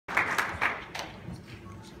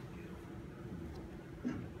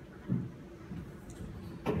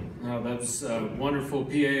No, that's a wonderful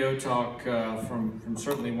PAO talk from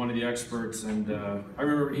certainly one of the experts. And I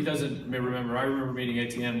remember, he doesn't remember, I remember meeting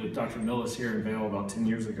ATN with Dr. Millis here in Vail about 10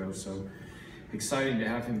 years ago. So exciting to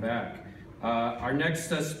have him back. Our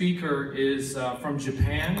next speaker is from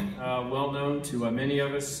Japan, well known to many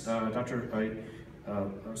of us. Dr.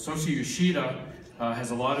 Soshi Uchida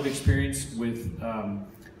has a lot of experience with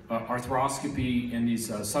arthroscopy in these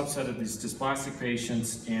subset of these dysplastic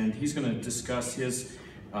patients, and he's going to discuss his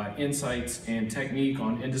insights and technique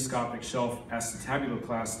on endoscopic shelf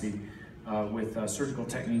acetabuloplasty with surgical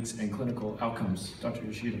techniques and clinical outcomes. Dr.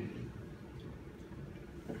 Uchida.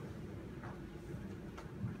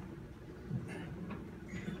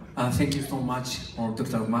 Thank you so much,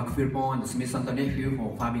 Dr. Mark Philbon and Smith and Nephew,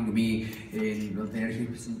 for having me in the Vail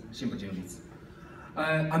Symposium.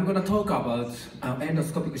 I'm going to talk about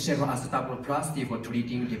endoscopic shelf acetabuloplasty for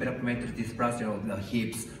treating developmental dysplasia of the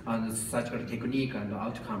hips and surgical technique and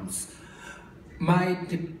outcomes. My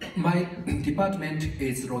department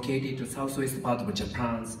is located in southwest part of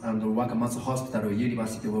Japan and Wakamatsu Hospital,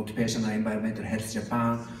 University of Occupational and Environmental Health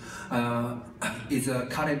Japan. Is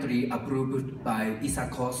currently approved by ISA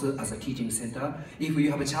course as a teaching center. If you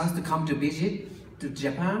have a chance to come to visit to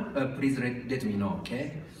Japan, please let me know,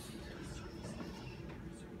 okay?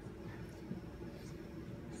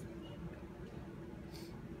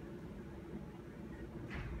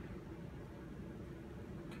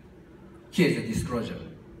 Here's the disclosure.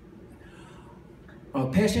 A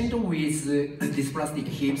patient with dysplastic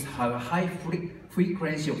hips have a high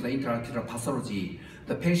frequency of the intraarticular pathology.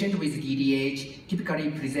 The patient with DDH typically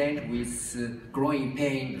present with growing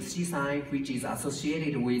pain, C sign, which is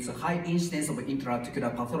associated with high incidence of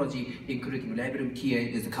intraarticular pathology, including labrum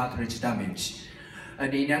TA with cartilage damage.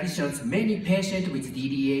 And in addition, many patients with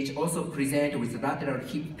DDH also present with lateral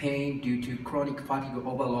hip pain due to chronic fatigue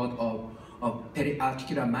overload of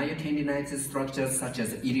periarticular myotendinitis structures such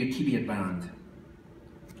as iliotibial band.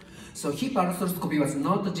 So hip arthroscopy was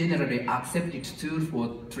not generally accepted tool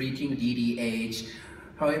for treating DDH.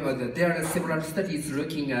 However, there are several studies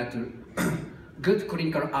looking at good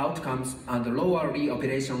clinical outcomes and lower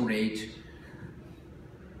reoperation rate.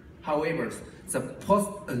 However,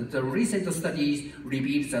 the recent studies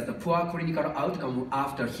revealed that the poor clinical outcome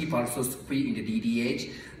after hip arthroscopy in the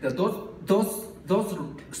DDH.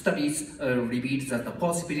 Those studies revealed that the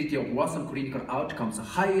possibility of worsened clinical outcomes,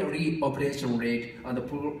 high reoperation rate, and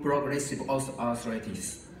progressive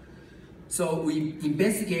osteoarthritis. So we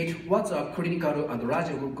investigate what's a clinical and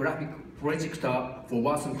radiographic predictor for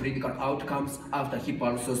worsened clinical outcomes after hip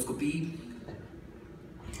arthroscopy.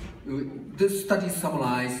 This study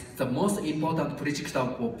summarizes the most important predictor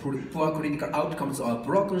for poor clinical outcomes are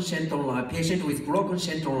broken Shenton line, patient with broken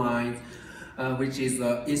Shenton lines, which is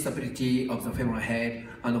the instability of the femoral head,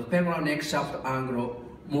 and the femoral neck shaft angle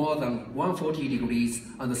more than 140 degrees,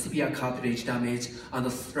 and the severe cartilage damage, and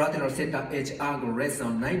the lateral center edge angle less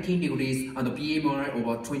than 19 degrees, and the BMI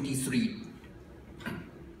over 23.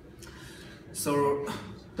 So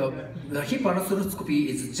the hip arthroscopy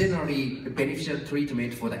is generally a beneficial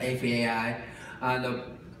treatment for the FAI, and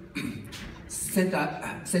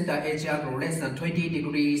center edge angle less than 20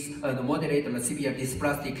 degrees and moderate and severe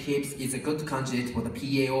dysplastic hips is a good candidate for the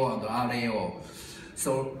PAO and the RAO.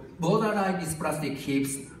 So borderline dysplastic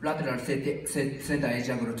hips, lateral center edge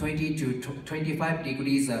angle 20 to 25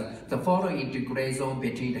 degrees, the following into gray zone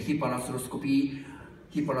between the hip arthroscopy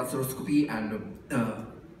and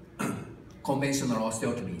conventional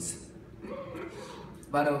osteotomies.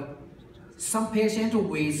 But some patients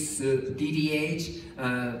with DDH,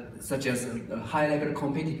 such as high-level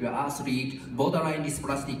competitive athlete, borderline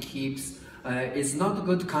dysplastic hips, is not a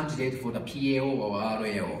good candidate for the PAO or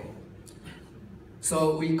RAO.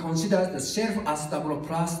 So we consider the shelf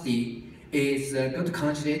acetabuloplasty is a good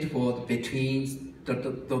candidate for between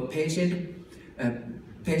the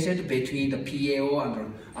patient between the PAO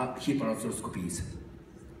and hip arthroscopies.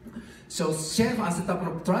 So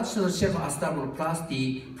traditional shelf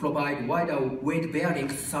acetabuloplasty provide wider weight-bearing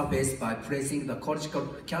surface by placing the cortical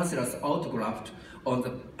cancellous autograft on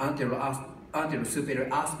the anterior superior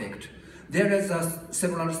aspect. There is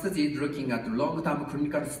several studies looking at long-term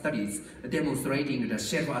clinical studies demonstrating the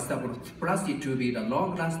shelf acetabuloplasty to be the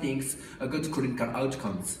long-lasting good clinical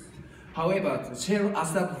outcomes. However, the shelf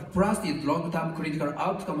acetabuloplasty long-term clinical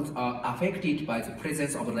outcomes are affected by the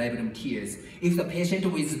presence of labrum tears. If the patient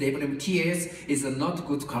with labrum tears is not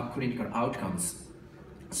good clinical outcomes.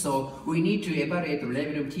 So we need to evaluate the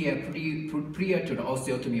labrum tear prior to the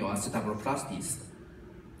osteotomy or acetabuloplasties.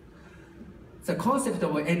 The concept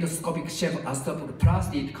of endoscopic shelf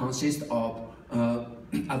acetabuloplasty consists of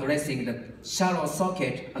addressing the shallow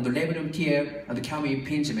socket and the labrum tear and the cam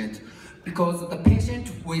impingement, because the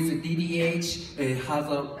patient with DDH has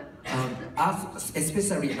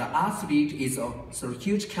especially the athlete is sort of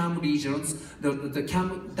huge cam lesions, the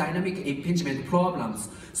cam dynamic impingement problems.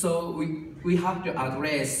 So we have to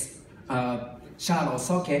address shallow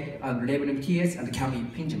socket and labrum tears and cam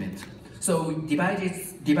impingement. So we devise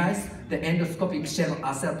the endoscopic shell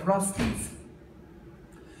acetabuloplasties.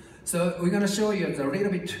 So we're going to show you a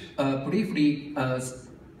little bit briefly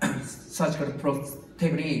surgical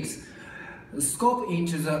techniques. Scope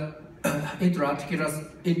into the intra-articular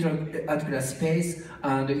space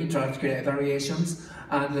and intra-articular variations,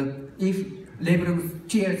 and if labrum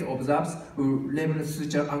tears observed, labrum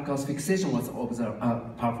suture ankle fixation was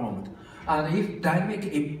performed. And if dynamic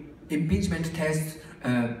impingement test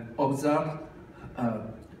observed,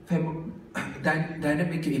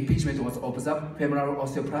 dynamic impingement was observed, femoral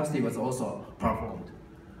osteoplasty was also performed.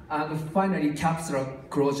 And finally, capsular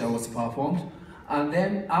closure was performed. And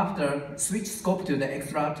then after, switch scope to the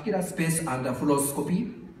extra-articular space and the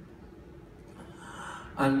fluoroscopy.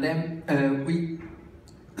 And then we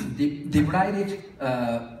debrided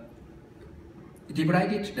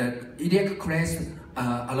the iliac crest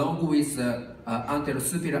along with the anterior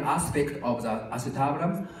superior aspect of the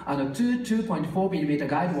acetabulum, and 2.4 millimeter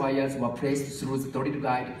guide wires were placed through the drill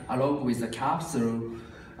guide along with the capsule,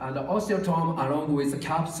 and the osteotome along with the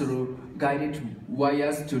capsule guided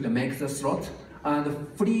wires to make the slot, and the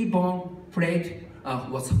free bone plate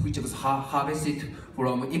which was harvested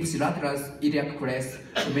from ipsilateral iliac crest,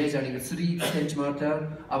 measuring 3 centimeters,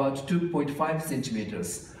 about 2.5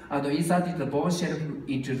 centimeters. And inserted the bone shelf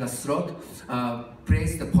into the slot,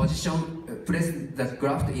 place the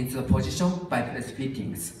graft into the position by press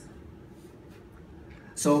fittings.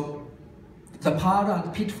 So the power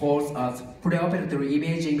and pitfalls of preoperative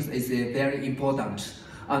imaging is very important.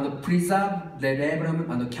 And preserve the labrum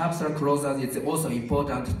and the capsular closure is also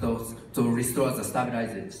important to restore the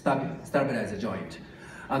stabilize the joint.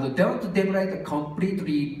 And don't debride the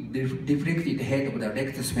completely deflected head of the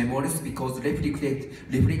rectus femoris, because reflected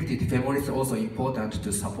femoris is also important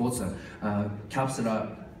to support the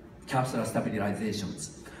capsular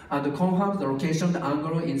stabilizations. And confirm the location, the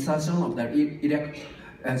angle insertion of the iliac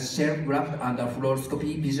shell graft and the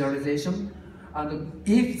fluoroscopy visualization. And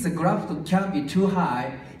if the graft can be too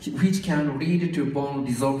high, which can lead to bone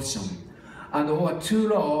resorption, and or too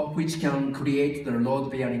low, which can create the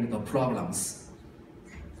load-bearing problems.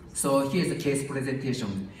 So here's the case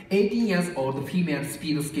presentation. 18 years old female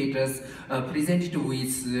speed skaters presented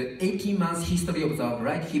with 18 months history of the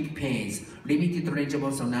right hip pains, limited range of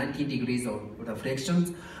motion 19 degrees of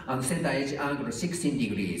flexion, and center edge angle 16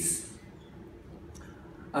 degrees.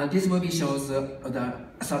 This movie shows the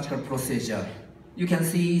surgical procedure. You can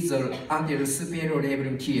see the anterior superior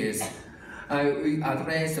labrum tears. We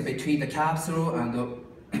address between the capsule and the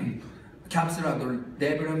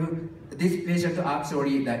labrum. This patient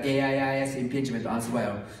actually the AIIS impingement as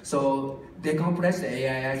well. So decompress the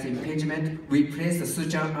AIIS impingement, we place the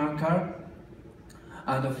suture anchor,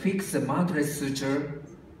 and fix the mountless suture,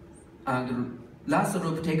 and last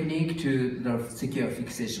loop technique to the secure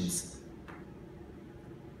fixations.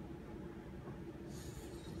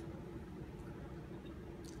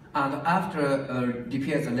 And after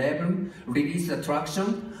repair the labrum, release the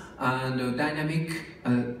traction, and dynamic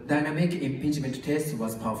impingement test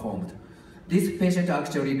was performed. This patient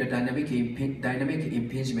actually the dynamic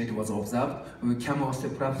impingement was observed. Cam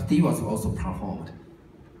osteoplasty was also performed.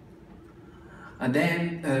 And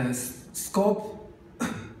then scope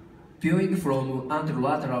viewing from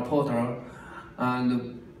anterolateral portal,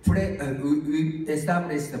 and we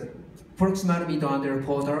established the proximal mid-anterior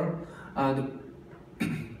portal, and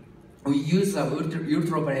we use the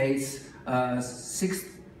ultra blades,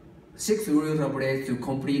 six ultra blades to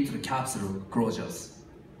complete the capsule closures.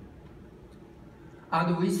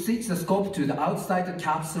 And we switch the scope to the outside the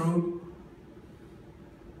capsule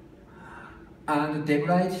and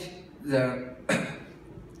debride the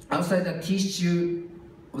outside the tissue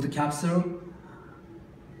of the capsule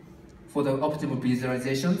for the optimal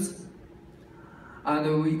visualizations.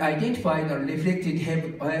 And we identify the reflected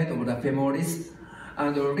head of the femoris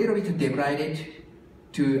and a little bit debride it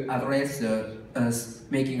to address the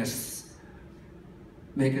making a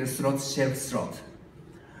slot, shelf slot.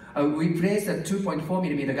 We place the 2.4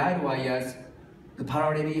 millimeter guide wires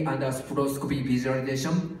parallelly under fluoroscopy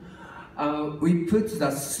visualization. We put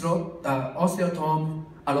the slot osteotome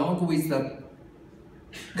along with the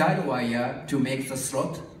guide wire to make the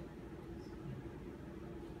slot.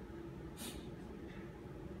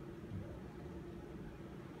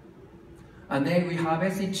 And then we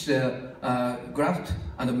harvested the graft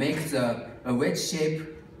and make the wedge shape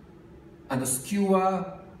and skewer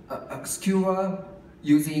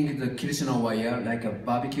using the Kirschner wire like a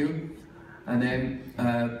barbecue, and then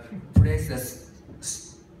place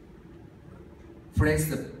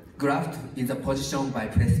the graft in the position by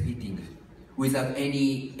press fitting without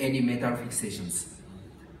any metal fixations.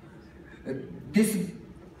 This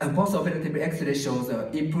post-operative X-ray shows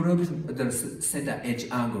improved the center edge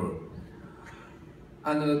angle.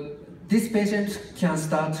 And this patient can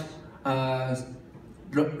start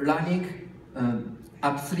running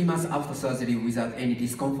at 3 months after surgery without any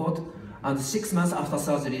discomfort, and 6 months after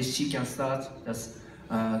surgery she can start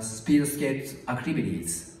speed skate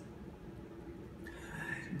activities.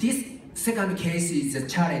 This second case is a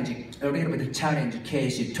little bit challenging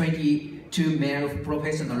case. 22 male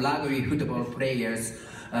professional rugby football players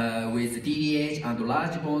with DDH and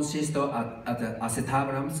large bone cyst at the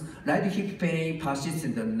acetabulums. Right hip pain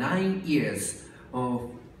persisted 9 years.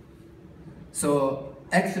 So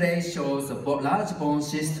X-ray shows large bone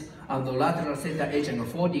cyst and the lateral center edge angle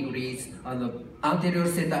 4 degrees and the anterior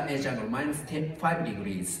center edge angle -5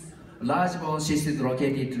 degrees. Large bone cyst is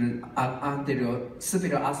located at anterior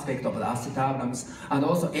superior aspect of the acetabulums, and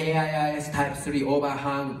also AIIS type 3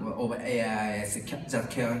 overhang over AIIS that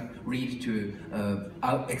can lead to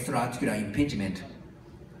extraarticular impingement.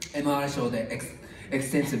 MRI showed the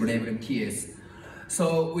extensive labeling tears.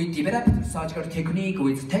 So we developed a surgical technique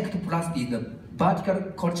with tectoplasty, the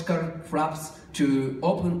vertical cortical flaps to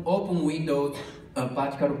open windows,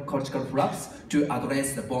 vertical cortical flaps to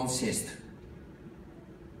address the bone cyst.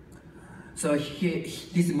 So here,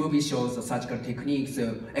 this movie shows the surgical techniques,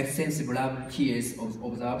 extensive lateral tears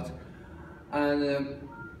observed, and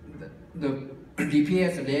the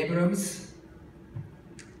repairs labelums,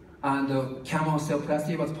 and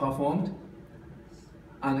camauceloplasty was performed,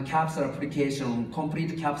 and capsule application,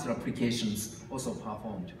 complete capsule applications also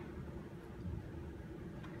performed.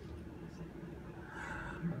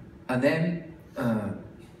 And then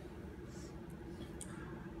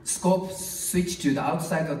scope switched to the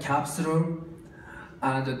outside of the capsule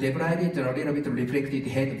and debrided a little bit reflected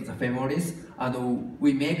head of the femoris, and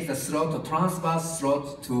we make the slot, a transverse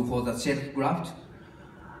slot for the shelf graft,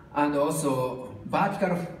 and also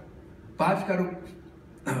vertical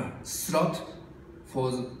slot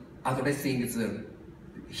for addressing the,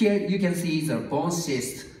 here you can see the bone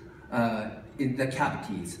cyst in the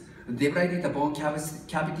cavities. Debrided the bone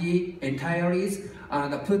cavity entirely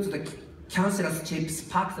and put the cancerous chips,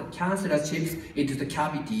 pack the cancerous chips into the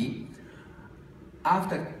cavity.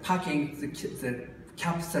 After packing the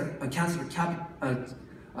cancerous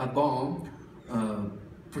bone,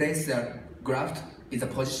 place the graft in the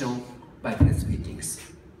position by press fittings.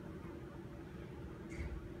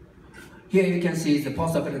 Here you can see the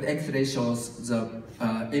post-operative X-ray shows the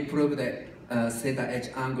improved center edge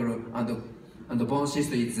angle, and the bone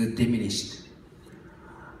cyst is diminished.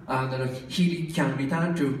 And he can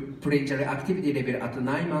return to pre-injury activity level at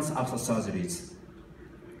 9 months after surgeries.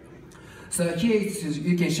 So here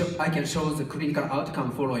I can show the clinical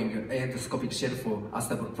outcome following endoscopic shelf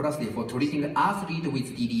acetabuloplasty for treating athlete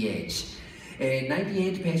with DDH. A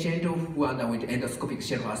 98 patient who underwent endoscopic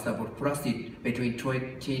shelf acetabuloplasty between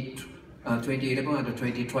 2011 and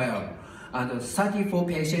 2012. And 34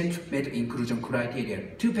 patients met inclusion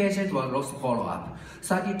criteria. 2 patients were lost follow-up.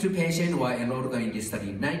 32 patients were enrolled in this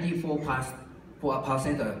study. 94%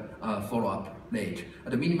 follow-up rate.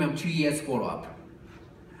 At the minimum 2 years follow-up.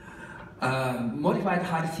 Modified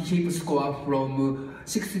hard hip score from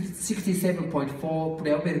 67.4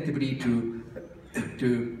 preoperatively to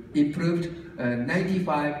improved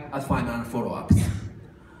 95 at final follow-ups.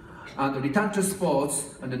 And return to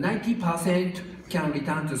sports, and 90% can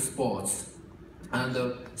return to sports, and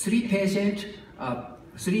 3 patients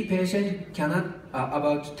cannot,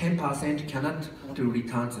 about 10% cannot to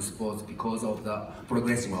return to sports because of the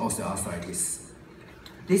progressive osteoarthritis.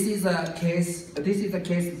 This is a case.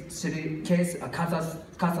 A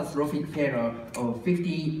catastrophic failure of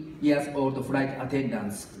 50-year-old flight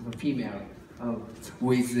attendants, female,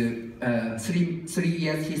 with 3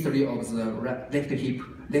 years history of the left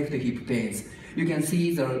hip pains. You can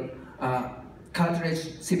see the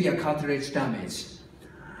severe cartilage damage,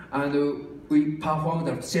 and we performed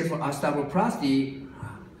the self-acetabuloplasty.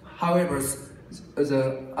 However,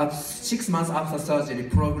 at 6 months after surgery,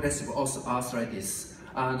 progressive osteoarthritis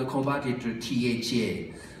and converted to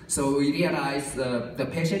THA. So we realized the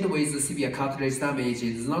patient with severe cartilage damage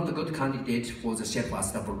is not a good candidate for the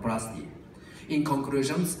self-acetabuloplasty. In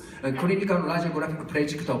conclusions, clinical radiographic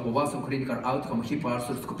predictor for worsening clinical outcome hip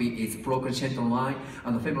arthroscopy is broken central line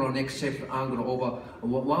and femoral neck shape angle over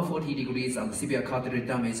 140 degrees and severe cartilage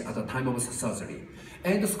damage at the time of surgery.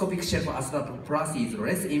 Endoscopic shape acetabuloplasty is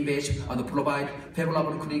less invasive and provide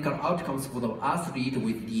favorable clinical outcomes for the athlete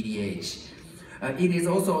with DDH. It is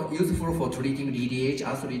also useful for treating DDH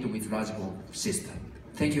athlete with large bone cyst.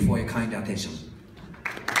 Thank you for your kind attention.